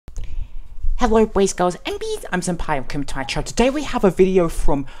Hello boys, girls, and bees, I'm Senpai, welcome to my channel. Today we have a video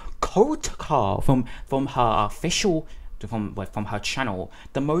from Kotoka, from her official, from her channel.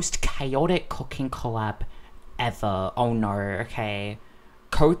 The most chaotic cooking collab ever. Oh no, okay.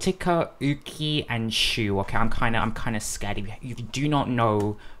 Kotoka, Uki, and Shu. Okay, I'm kinda scared. If you do not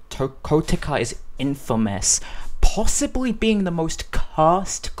know, Kotoka is infamous, possibly being the most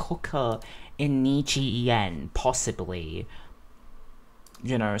cursed cooker in NIJISANJI, possibly.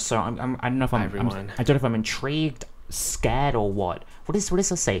 You know, so I don't know if I don't know if I'm intrigued, scared, or what. What does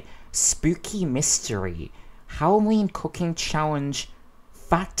it say? Spooky mystery, Halloween cooking challenge,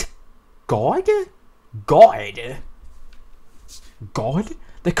 Fat God? They're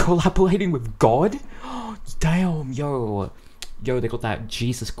collaborating with God? Damn, yo, they got that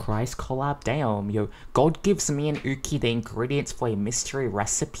Jesus Christ collab. Damn, yo, God gives me and Uki the ingredients for a mystery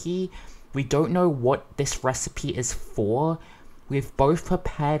recipe. We don't know what this recipe is for. We've both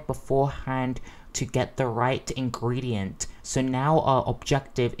prepared beforehand to get the right ingredient, so now our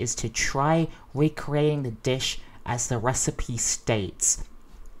objective is to try recreating the dish as the recipe states.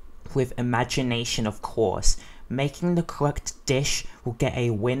 With imagination, of course. Making the correct dish will get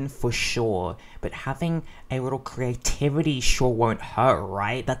a win for sure, but having a little creativity sure won't hurt,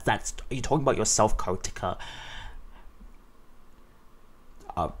 right? That's you're talking about yourself, Kotoka.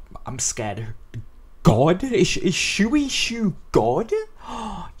 I'm scared. God? Is Shu God?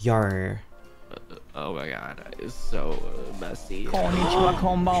 Yo. Oh my god, it's so messy. Konnichiwa,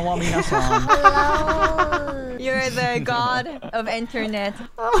 konbanwa, minasan. Hello. You're the god of internet.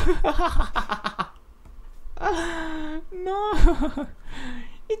 No.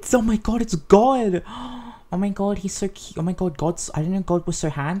 Oh my god, it's God. Oh my god, he's so cute. Oh my god, I didn't know God was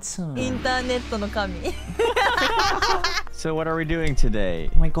so handsome. Internet no kami. So what are we doing today?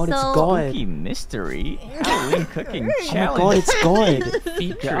 Oh my god, it's God. Spooky mystery Halloween cooking challenge. Oh my god, it's God.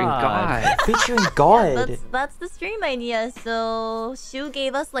 Featuring God. Featuring God. That's the stream idea. So Shu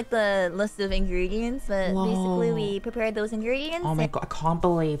gave us like the list of ingredients, but basically we prepared those ingredients. Oh my god, I can't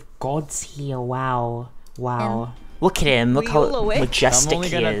believe God's here. Wow. Look at him. Look how majestic he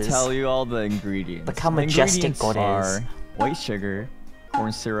is. I'm only gonna tell you all the ingredients. Look how majestic God is. White sugar,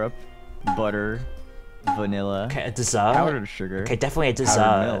 corn syrup, butter, vanilla. Okay, a dessert. Powdered sugar. Okay, definitely a dessert.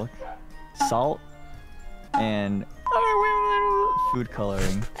 Powdered milk, salt, and food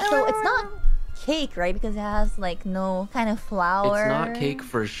coloring. So it's not cake, right? Because it has like no kind of flour. It's not cake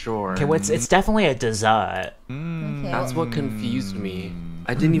for sure. Okay, well, it's definitely a dessert. Okay. That's what confused me.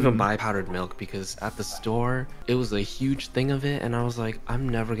 I didn't even buy powdered milk because at the store it was a huge thing of it, and I was like, I'm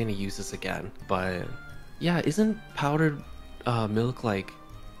never gonna use this again. But yeah, isn't powdered milk like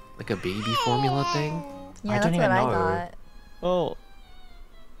a baby formula thing? Yeah, I don't that's even what I know. got. Well,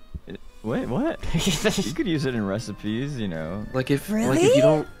 wait, what? You could use it in recipes, you know. Like if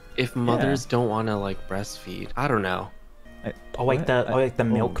mothers don't want to like breastfeed, I don't know. Like the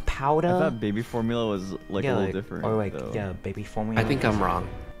milk powder. I thought baby formula was like a little different. Or like though. baby formula. I think I'm wrong.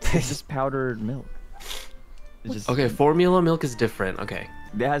 It's just powdered milk. It's just, Okay, formula milk is different. Okay.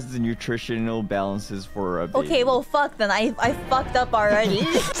 It has the nutritional balances for a baby. Okay, well fuck then. I fucked up already.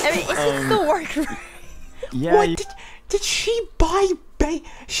 I mean, it's still work. Yeah. What did she buy?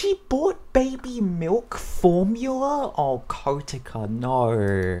 She bought baby milk formula? Oh, Kotoka, no.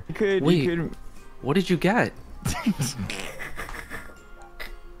 You What did you get?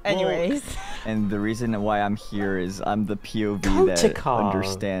 Anyways. And the reason why I'm here is I'm the POV that Kotoka.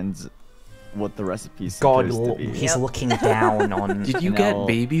 understands what the recipe's supposed to be. He's looking down on. Did you get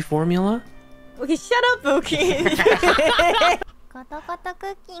baby formula? Okay, shut up, Buki. Koto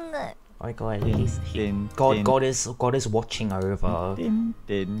cooking. Oh my god, God is watching over.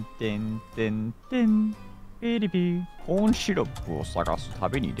 コーンシロップを探す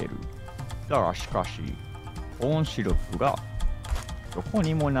旅に出る。だがしかし、コーンシロップがどこ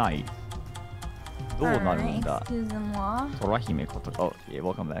にもない。どうなるんだ。空姫ことか。Oh, yeah,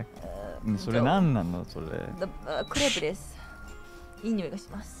 welcome back. それ何なのそれ。クレープです。いい匂いがし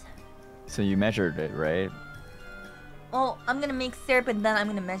ます。So you measured it, right? Oh, I'm gonna make syrup and then I'm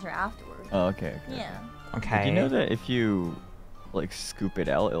gonna measure afterward. Oh, okay. Yeah. Okay. Do you know that if you like scoop it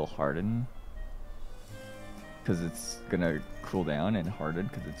out, it'll harden? Because it's gonna cool down and harden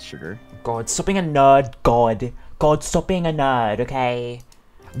because it's sugar. God, stop being a nerd, God, stop being a nerd, okay?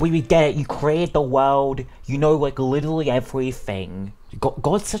 We get it, you created the world, you know like literally everything.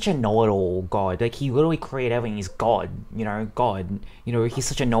 God's such a know-it-all, God. Like he literally created everything, he's God, you know, God. You know, he's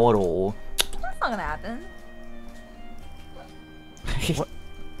such a know-it-all. That's not gonna happen. What?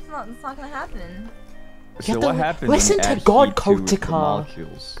 It's not gonna happen. So what happens listen when you to add God, heat to the Kotoka.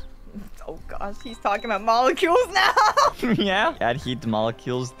 molecules? Oh gosh, he's talking about molecules now. Yeah. Add heat to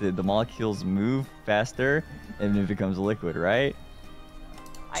molecules, the molecules move faster, and it becomes liquid, right?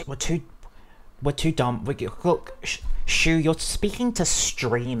 We're too dumb. Look, Shu, you're speaking to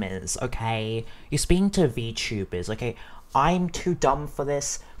streamers, okay? You're speaking to VTubers, okay? I'm too dumb for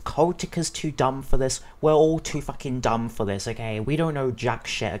this. Kotoka's too dumb for this. We're all too fucking dumb for this, okay? We don't know jack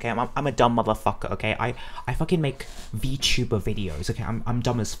shit, okay? I'm a dumb motherfucker, okay? I fucking make VTuber videos, okay? I'm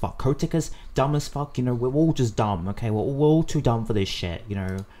dumb as fuck. Kotoka's dumb as fuck, you know? We're all just dumb, okay? We're all too dumb for this shit, you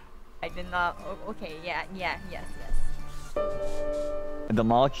know? I did not. Okay, yes. The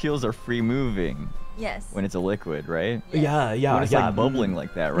molecules are free moving Yes. when it's a liquid, right? Yeah. When it's like bubbling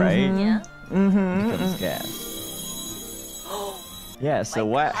like that, right? Yeah. It becomes gas. Yeah, so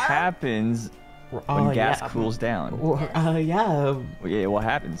what happens when gas cools down? Yeah. Yeah, what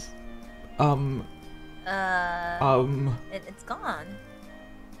happens? It's gone.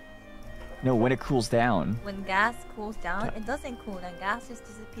 No, when it cools down. When gas cools down, it doesn't cool down. Gas just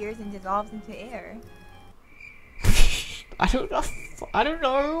disappears and dissolves into air. I don't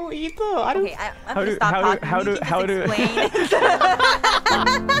know either. I don't. Okay, I'm gonna stop talking. How do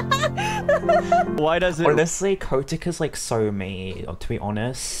Why does it Honestly, Kotoka's like so me, to be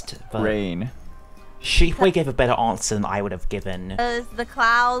honest. But rain? she probably gave a better answer than I would have given. Because the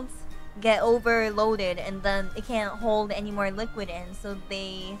clouds get overloaded and then it can't hold any more liquid in, so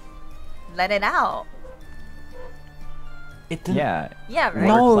they let it out. It didn't. Yeah. Yeah,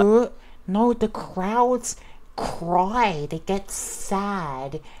 right? No, the crowds cry, they get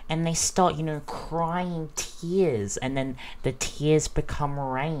sad, and they start, you know, crying tears, and then the tears become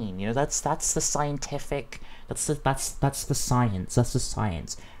rain. You know, that's the scientific, that's the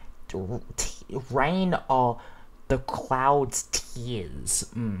science. Rain are the clouds' tears.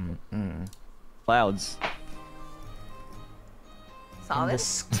 Clouds. Solid?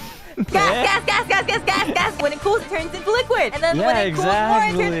 And Gas. When it cools, it turns into liquid. And then Yeah, when it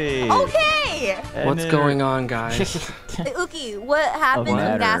exactly. cools more, it turns... Okay! What's going on, guys? Uki, what happens when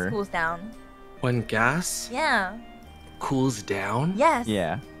gas ladder. cools down? When gas Yeah. cools down, Yes.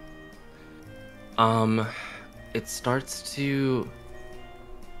 Yeah. it starts to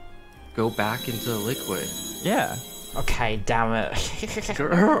go back into the liquid. Yeah. Okay, damn it.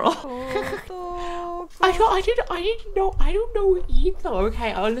 Girl. I don't know either.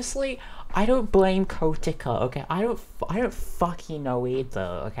 Okay, honestly, I don't blame Kotoka. Okay, I don't fucking know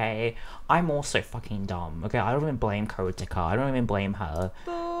either. Okay, I'm also fucking dumb. Okay, I don't even blame Kotoka. I don't even blame her.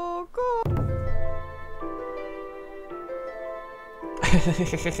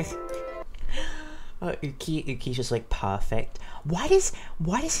 Uki's just like perfect. Why does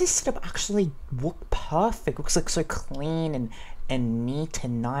his setup actually look perfect? Looks like so clean and neat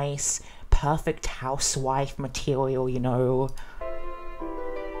and nice. Perfect housewife material, you know.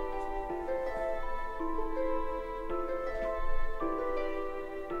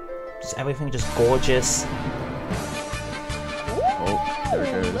 Just everything just gorgeous. Oh, there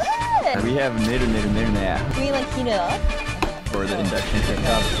it goes. Good. We have Can we like heat it up? for the induction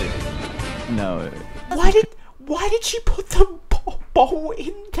technology. No. Why did she put the bowl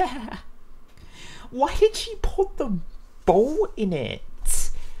in there? Why did she put the bowl in it?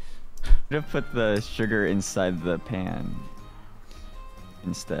 To put the sugar inside the pan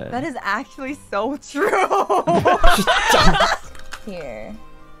instead. That is actually so true. Here.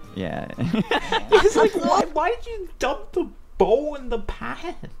 Yeah. It's like, why did you dump the bowl in the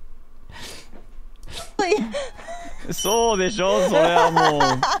pan? そうでしょ、それはもう。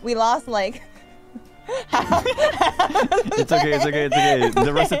 We lost like It's okay.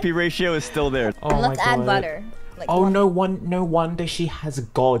 The recipe ratio is still there. Oh let's my add God. butter. Like Oh, one- no wonder she has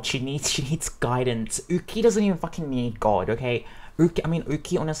God. She needs guidance. Uki doesn't even fucking need God, okay?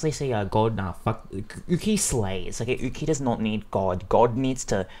 Uki honestly say God, nah, fuck. Uki slays, okay? Uki does not need God. God needs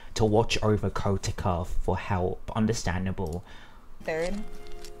to watch over Kotoka for help. Understandable. Third.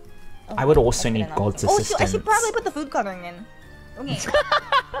 Oh, I would also that's need good enough. God's Oh, shoot, I assistance. should probably put the food coloring in. Okay.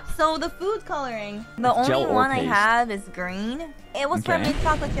 So the food coloring, the It's gel only or one I paste? have is green. It was for Okay. mint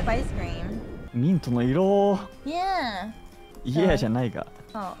chocolate chip ice cream. ミントの色 Yeah. イエーじゃないか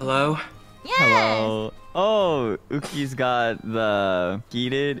Oh. Hello? Yes. Hello. Oh, Uki's got the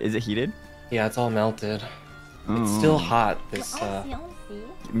heated. Is it heated? Yeah, it's all melted. Mm. It's still hot. This I wanna see.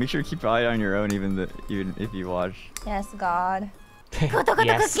 Make sure to keep your eye on your own, even if you watch. Yes, God. Yes,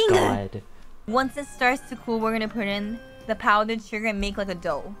 cooking. God. Once it starts to cool, we're gonna put in the powdered sugar and make like a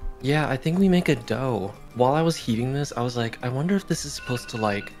dough. Yeah, I think we make a dough. While I was heating this, I was like, I wonder if this is supposed to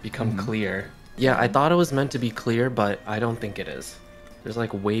like become clear. Yeah, I thought it was meant to be clear, but I don't think it is. There's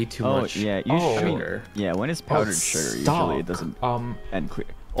like way too much Yeah, usually. sugar. Yeah, when it's powdered sugar, Stop. usually it doesn't end clear.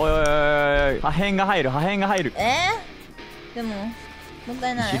 おいおいおいおい、破片が入る、破片が入る。でももっ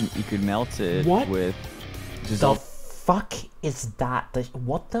たいない。 You could melt it What? with The dissolve. fuck is that?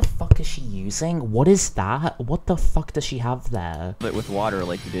 What the fuck is she using? What is that? What the fuck does she have there? It with water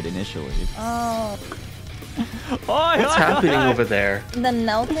like you did initially. Oh, What's happening over there? then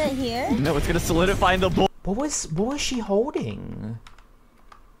melt it here. No, it's gonna solidify in the bowl. What was she holding?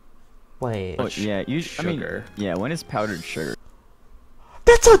 Wait. Oh, yeah, you. I mean, Sugar. yeah, when it's powdered sugar.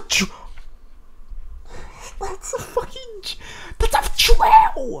 That's a that's a fucking that's a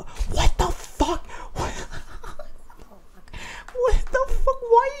drill! What the fuck? What the fuck?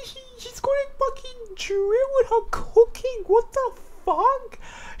 Why is she's got a fucking drill in her cooking? What the fuck?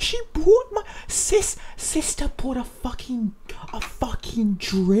 She brought my sister brought a fucking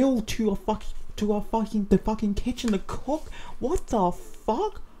drill to the fucking kitchen to cook. What the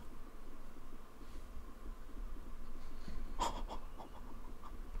fuck?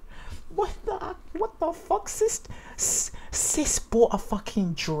 What the fuck, sis bought a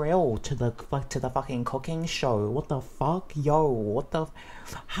fucking drill to the fucking cooking show. What the fuck, yo? What the?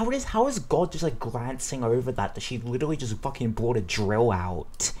 How is God just like glancing over that she literally just fucking brought a drill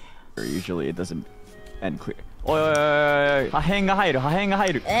out? Usually it doesn't end clear. おいおいおいおい、破片が入る、破片が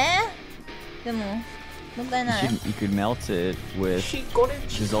入る。でももったいない。 You could melt it with She got it.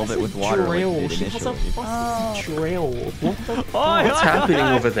 dissolve it with water like you did She has a initially. fucking drill. What the fuck? What's happening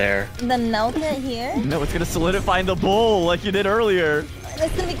over there? Then melt it here. No, it's gonna solidify in the bowl like you did earlier.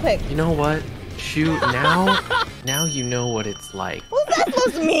 It's gonna be quick. You know what? Shoot, now you know what it's like. What's that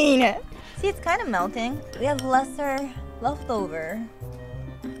supposed to mean? See, it's kind of melting. We have lesser leftover.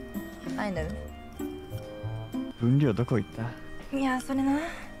 Kind of. 分量どこ行った？いや、それな。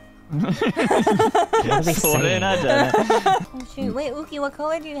それなじゃない。 Oh shoot, wait, Uki, what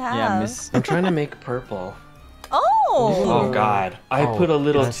color do you have? Yeah, Miss. I'm trying to make purple. Oh! Oh god. I put a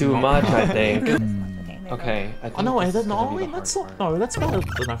little that's too not much, I think. Okay, there you go. Okay. I think Oh no, this is no, gonna be wait, the that's hard not. part. No, that's better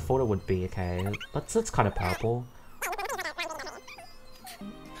than I thought it would be. Okay, that's kind of purple.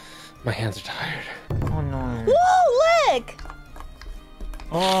 My hands are tired. Oh no. Whoa, look!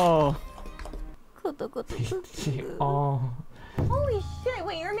 Oh. Oh. Holy shit,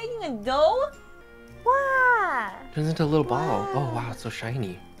 wait, you're making a dough? Wow! Turns into a little ball. Oh wow, it's so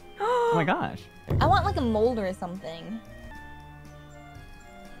shiny. Oh my gosh. I want like a mold or something.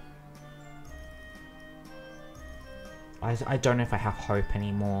 I don't know if I have hope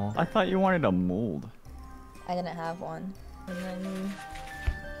anymore. I thought you wanted a mold. I didn't have one. And then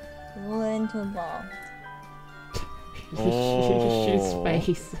roll it into a ball. His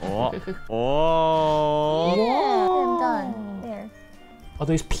face. Oh. Oh. Yeah, I'm done. There. Are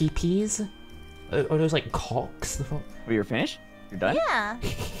those peepees? Are those like cocks? The fuck? Wait, you're finished? You're done? Yeah.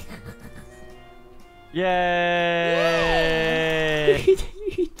 Yay!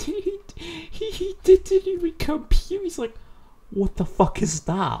 He didn't even compute. He's like, what the fuck is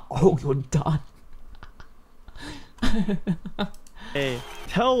that? Oh, you're done. Hey,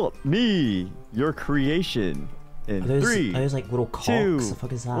 tell me your creation in Are three, those like little cocks? 2, The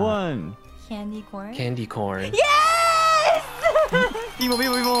fuck is that? 1. Candy corn. Candy corn. Yes! Bimo,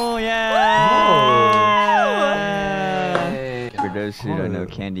 bimo, bimo! Yay! Yay. For those who don't know, Oh.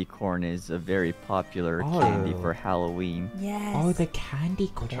 candy corn is a very popular Oh. candy for Halloween. Yes. Oh, the candy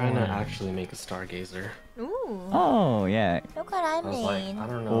I'm corn. trying to actually make a stargazer. Ooh. Oh, yeah. Look what I I was like, made. I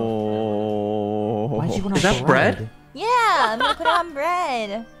don't know. Oh. Why'd you want Is that bread? Yeah, I'm gonna put it on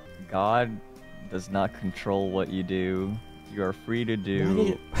bread. God does not control what you do. You are free to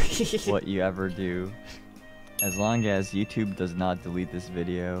do what you ever do. As long as YouTube does not delete this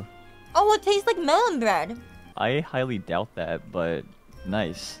video. Oh, it tastes like melon bread. I highly doubt that, but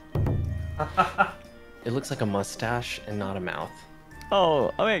nice. It looks like a mustache and not a mouth.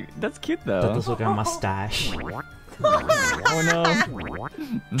 Oh, wait, that's cute though. That does look like a mustache. Oh no.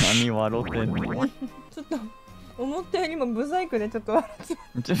 Nani waroten. ちょっと思ったよりもブサイクでちょっと笑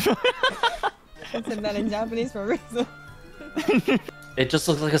っちゃう。I said that in Japanese for a reason. It just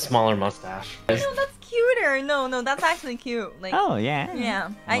looks like a smaller mustache. No, that's cuter. No, that's actually cute. Like, Oh yeah. yeah.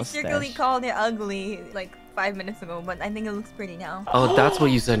 I Mustache. secretly called it ugly like 5 minutes ago, but I think it looks pretty now. Oh, that's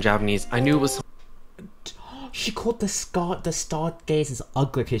what you said in Japanese. I knew it was. She called the stargazers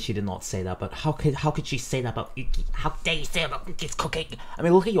ugly because she did not say that. But how could she say that about Yuki? How dare you say about Yuki's cooking? I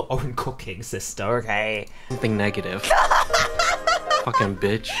mean, look at your own cooking, sister. Okay. Something negative. Fucking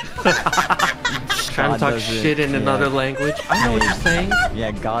bitch. Trying to God talk doesn't- shit in yeah. another language. I know what you're saying.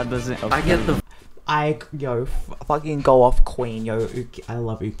 Yeah, God doesn't. I get the. Fucking go off, queen. Yo, Uki, I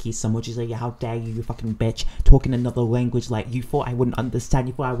love Uki so much. She's like, how dare you, you fucking bitch, talking another language like you thought I wouldn't understand,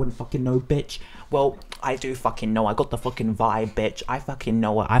 you thought I wouldn't fucking know, bitch. Well, I do fucking know. I got the fucking vibe, bitch. I fucking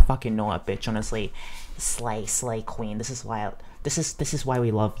know it. Bitch. Honestly, slay, queen. This is why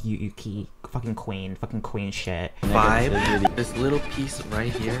we love you, Uki. Fucking queen shit. Vibe. This little piece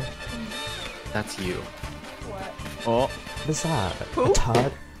right here. That's you. What? Oh, What's that? A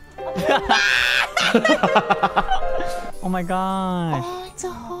turd? oh my gosh. Oh, it's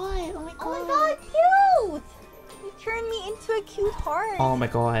a heart. Oh my god. Oh my god, cute! You turned me into a cute heart. Oh my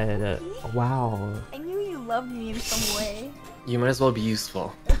god. Wow. I knew you loved me in some way. You might as well be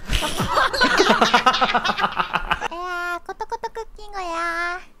useful. I'm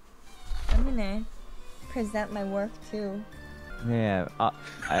gonna present my work too. Yeah, I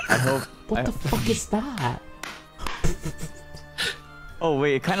hope. What the fuck is that? Oh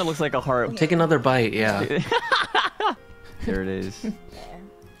wait, it kind of looks like a heart. Take another bite, yeah. There it is.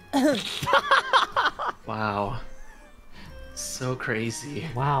 Wow. So crazy.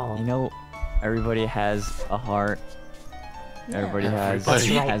 Wow. You know, everybody has a heart. Yeah. Everybody has, That's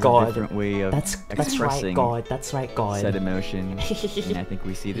right, has God. a different way of That's right, expressing God. That's right, God. said emotion. And I think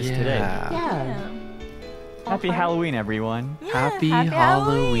we see this today. Yeah. Yeah. Happy Halloween, everyone. Yeah, Happy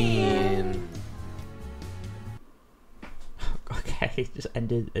Halloween. Okay, it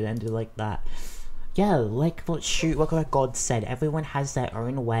ended like that. Yeah, like what God said, everyone has their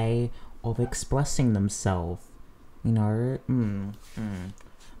own way of expressing themselves. You know?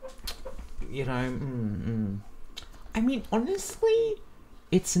 You know, I mean, honestly,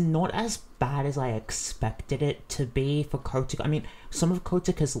 it's not as bad as I expected it to be for Kotoka. I mean, some of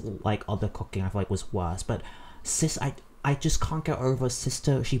Kotoka's, like, other cooking I feel like was worse, but I just can't get over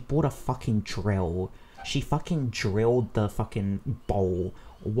sister. She bought a fucking drill. She fucking drilled the fucking bowl.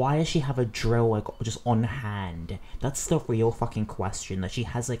 Why does she have a drill, like, just on hand? That's the real fucking question. That she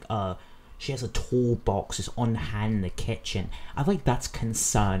has, like, she has a toolbox just on hand in the kitchen. I feel like that's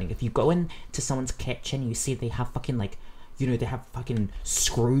concerning. If you go into someone's kitchen, you see they have fucking, like, you know, they have fucking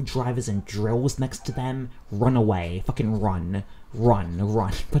screwdrivers and drills next to them. Run away. Fucking run.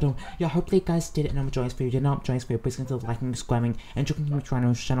 But yeah, hopefully you guys did it and I'm enjoying this video. If you did not enjoy this video, please consider liking, subscribing, and joining me on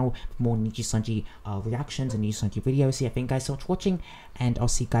my channel for more NIJISANJI reactions and NIJISANJI videos. So yeah, thank you guys so much for watching, and I'll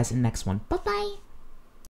see you guys in the next one. Bye bye!